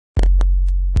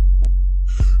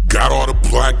Got all the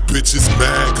black bitches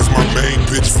mad cause my main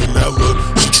bitch Vanilla,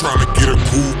 she tryna get her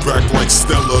groove back like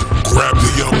Stella. Grab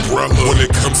the umbrella. When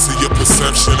it comes to your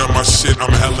perception of my shit,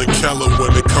 I'm Helen Keller.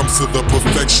 When it comes to the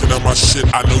perfection of my shit,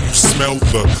 I know you smell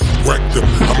the rectum.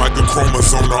 I'm like a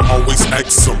chromosome, I always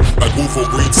X 'em. Like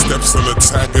Wolverine steps on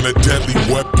attacking a deadly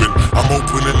weapon. I'm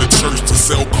opening the church to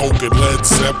sell coke and Led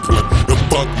Zeppelin. The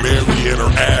fuck Mary and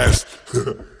her ass.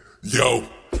 Yo,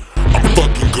 I'm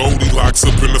fucking Goldilocks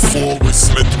up in the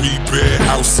forest in a 3-bed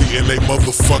house eating they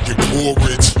motherfucking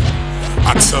porridge.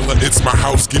 I tell her it's my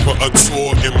house, give her a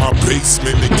tour in my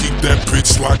basement and keep that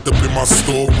bitch locked up in my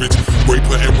storage. Rape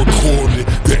her and record it,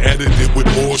 then edit it with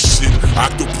more shit.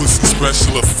 Octopussy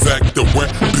special effect, the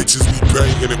wet bitches be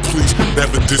banging. And please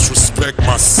never disrespect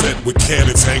my set with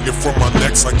cannons hanging from my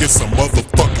necks like it's a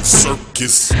motherfucking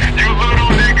circus. You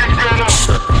little niggas better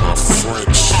check my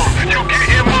French. You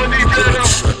getting money better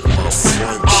check my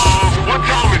French.